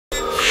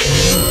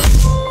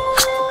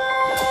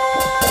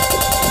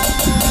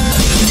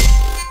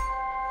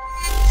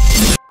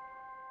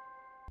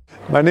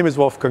My name is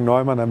Wolfgang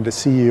Neumann. I'm the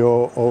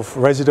CEO of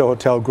Rezidor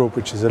Hotel Group,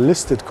 which is a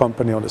listed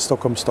company on the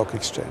Stockholm Stock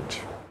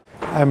Exchange.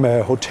 I'm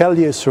a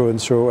hotelier through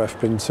and through.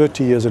 I've been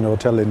 30 years in the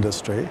hotel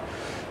industry.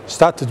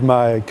 Started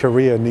my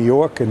career in New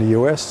York in the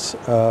US,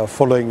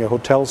 following a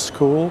hotel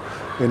school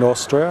in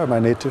Austria, my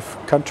native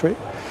country,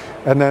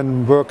 and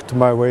then worked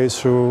my way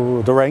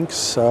through the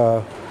ranks,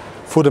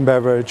 food and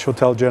beverage,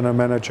 hotel general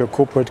manager,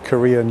 corporate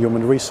career and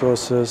human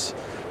resources,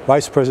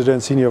 vice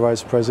president, senior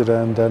vice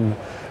president, and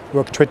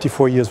worked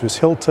 24 years with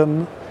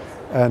Hilton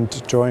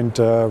and joined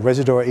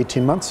Rezidor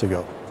 18 months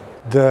ago.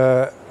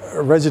 The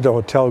Rezidor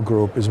Hotel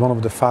Group is one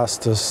of the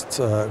fastest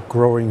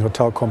growing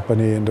hotel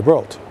company in the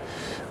world.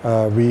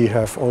 We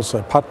have also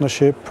a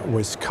partnership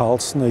with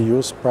Carlson, a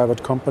US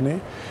private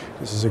company.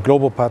 This is a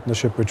global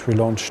partnership which we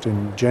launched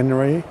in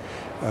January,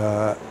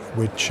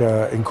 which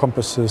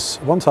encompasses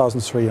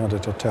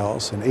 1,300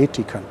 hotels in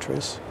 80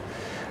 countries.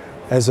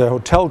 As a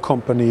hotel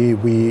company,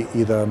 we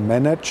either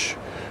manage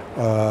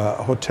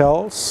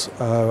hotels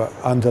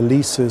under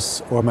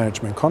leases or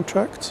management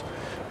contracts.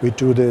 We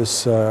do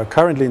this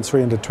currently in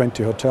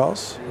 320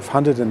 hotels, with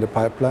 100 in the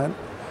pipeline,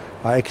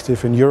 are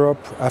active in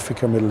Europe,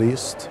 Africa, Middle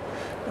East,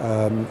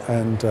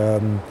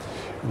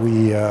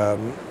 we,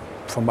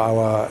 from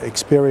our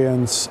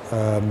experience,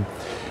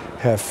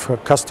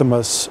 have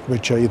customers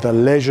which are either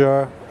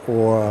leisure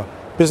or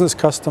business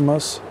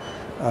customers.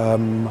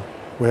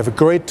 We have a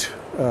great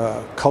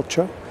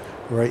culture,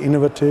 very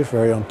innovative,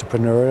 very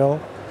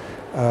entrepreneurial.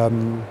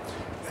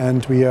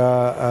 And we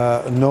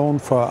are known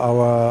for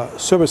our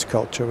service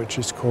culture, which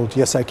is called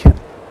Yes I Can.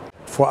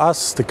 For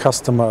us, the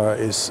customer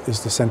is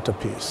the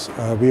centerpiece.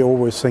 We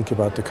always think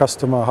about the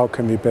customer, how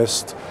can we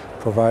best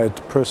provide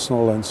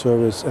personal and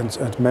service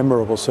and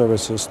memorable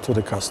services to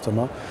the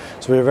customer.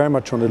 So we're very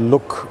much on the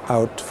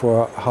lookout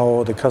for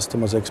how the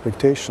customer's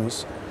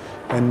expectations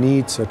and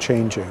needs are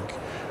changing.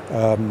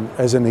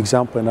 As an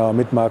example, in our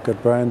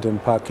mid-market brand in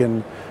Park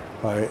Inn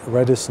by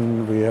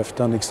Radisson, we have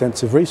done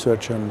extensive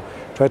research and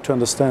tried to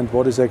understand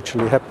what is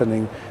actually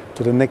happening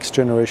to the next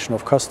generation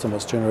of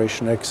customers,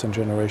 Generation X and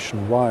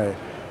Generation Y,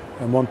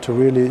 and want to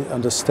really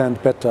understand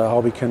better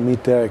how we can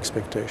meet their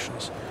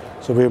expectations.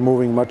 So we're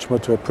moving much more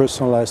to a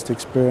personalized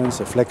experience,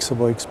 a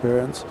flexible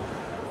experience.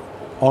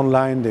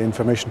 Online, the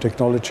information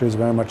technology is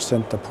very much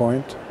center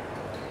point.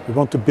 We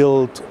want to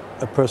build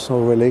a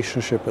personal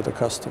relationship with the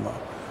customer.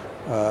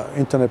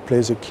 Internet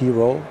plays a key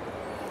role.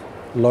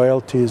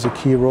 Loyalty is a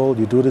key role.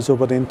 You do this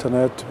over the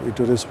internet. We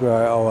do this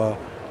via our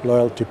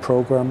loyalty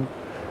program.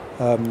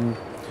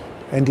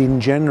 And in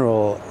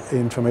general,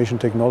 information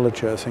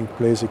technology, I think,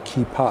 plays a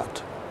key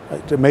part.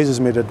 It amazes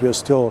me that we're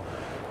still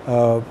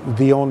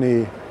the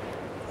only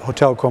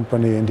hotel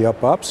company in the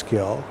upper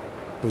upscale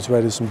with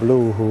Radisson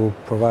Blu who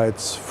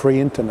provides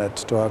free internet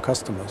to our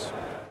customers.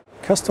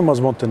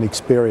 Customers want an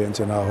experience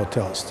in our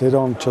hotels. They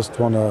don't just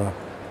want to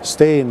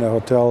stay in a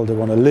hotel, they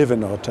want to live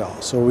in a hotel.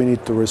 So we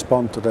need to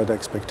respond to that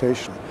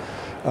expectation.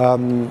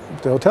 The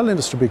hotel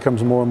industry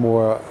becomes more and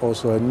more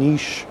also a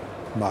niche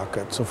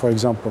market. So for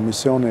example,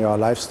 Missione, our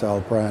lifestyle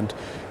brand,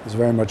 is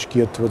very much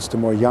geared towards the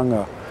more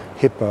younger,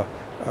 hipper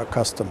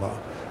customer.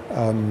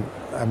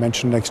 I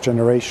mentioned Next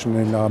Generation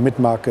in our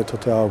mid-market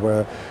hotel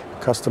where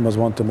customers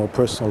want a more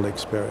personal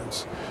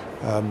experience.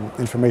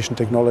 Information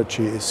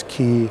technology is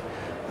key.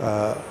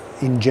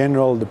 In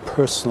general, the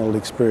personal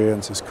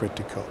experience is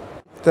critical.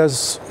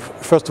 There's,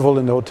 first of all,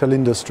 in the hotel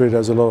industry,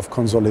 there's a lot of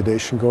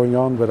consolidation going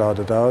on, without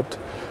a doubt.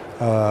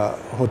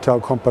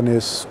 Hotel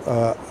companies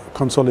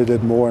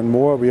consolidate more and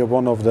more. We are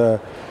one of the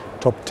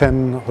top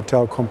 10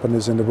 hotel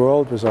companies in the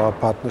world with our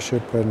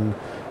partnership in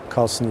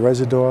Carlson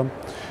Rezidor.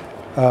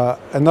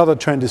 Another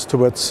trend is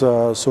towards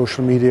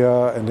social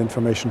media and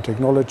information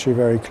technology,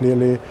 very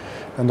clearly.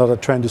 Another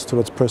trend is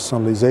towards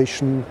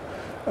personalization,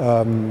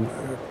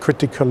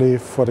 critically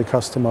for the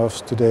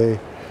customers today.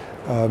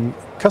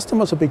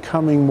 Customers are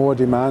becoming more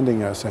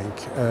demanding, I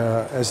think.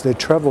 As they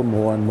travel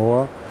more and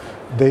more,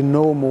 they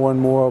know more and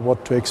more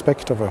what to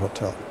expect of a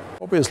hotel.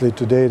 Obviously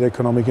today the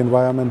economic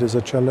environment is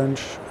a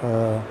challenge.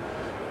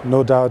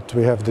 No doubt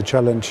we have the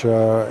challenge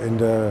in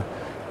the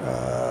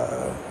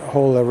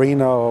whole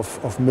arena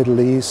of Middle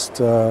East.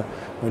 When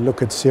you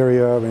look at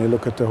Syria, when you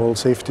look at the whole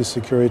safety,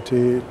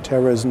 security,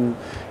 terrorism,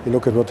 you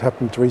look at what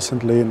happened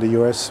recently in the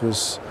US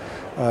with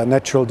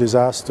natural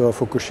disaster,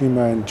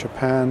 Fukushima in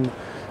Japan.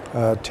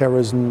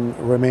 Terrorism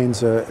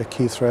remains a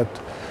key threat.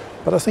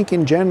 But I think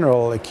in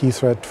general a key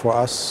threat for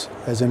us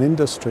as an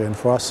industry and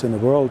for us in the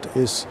world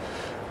is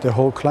the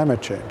whole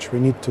climate change. We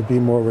need to be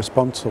more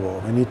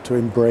responsible. We need to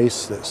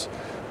embrace this,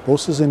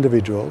 both as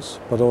individuals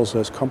but also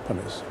as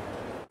companies.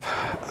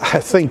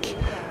 I think,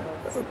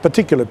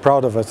 particularly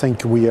proud of, I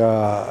think we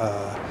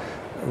are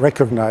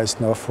recognized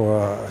now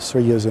for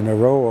 3 years in a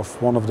row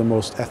of one of the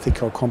most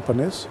ethical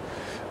companies.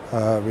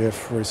 We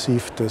have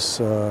received this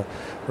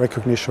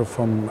recognition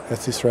from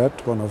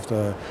Ethithread, one of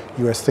the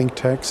US think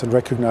tanks, and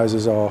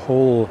recognizes our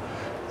whole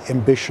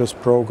ambitious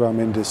program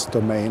in this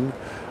domain.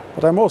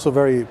 But I'm also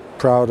very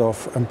proud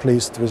of and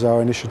pleased with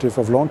our initiative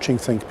of launching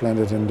Think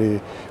Planet in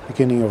the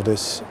beginning of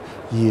this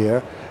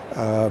year,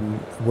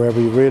 where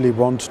we really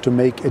want to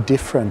make a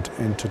difference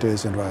in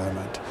today's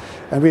environment.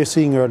 And we are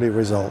seeing early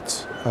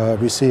results.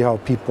 We see how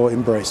people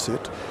embrace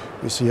it.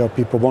 We see how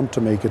people want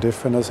to make a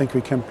difference. I think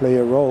we can play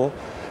a role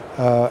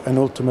and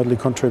ultimately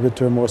contribute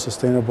to a more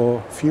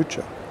sustainable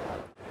future.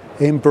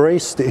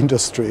 Embrace the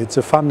industry. It's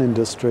a fun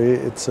industry.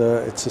 It's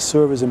a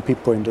service and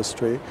people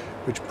industry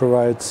which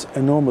provides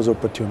enormous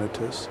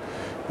opportunities.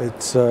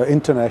 It's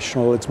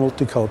international, it's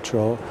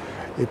multicultural.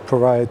 It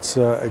provides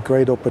a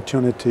great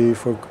opportunity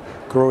for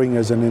growing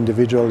as an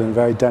individual in a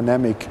very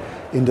dynamic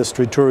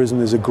industry.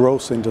 Tourism is a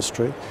growth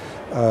industry.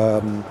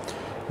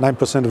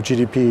 9% of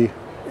GDP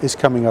is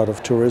coming out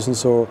of tourism,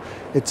 so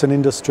it's an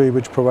industry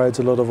which provides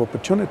a lot of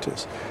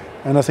opportunities.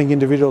 And I think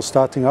individuals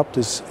starting up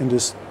in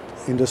this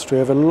industry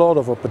have a lot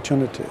of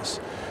opportunities.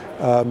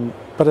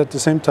 But at the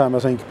same time, I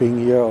think being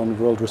here on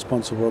World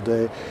Responsible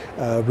Day,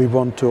 we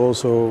want to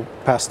also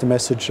pass the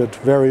message that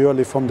very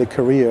early from the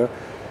career,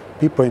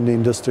 people in the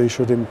industry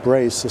should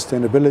embrace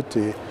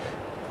sustainability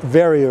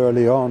very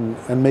early on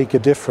and make a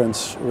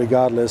difference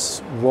regardless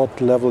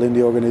what level in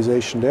the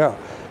organization they are.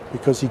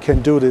 Because you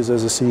can do this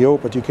as a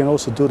CEO, but you can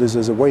also do this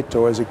as a waiter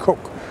or as a cook,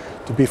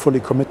 to be fully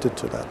committed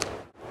to that.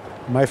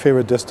 My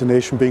favorite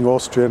destination being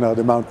Austria are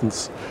the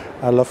mountains.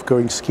 I love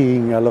going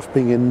skiing, I love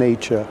being in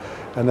nature,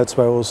 and that's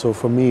why also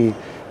for me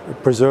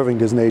preserving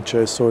this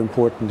nature is so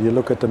important. You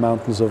look at the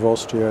mountains of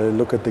Austria, you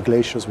look at the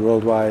glaciers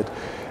worldwide,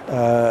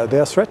 they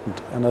are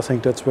threatened, and I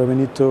think that's where we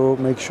need to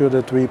make sure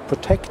that we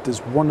protect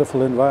this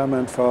wonderful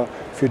environment for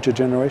future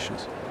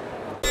generations.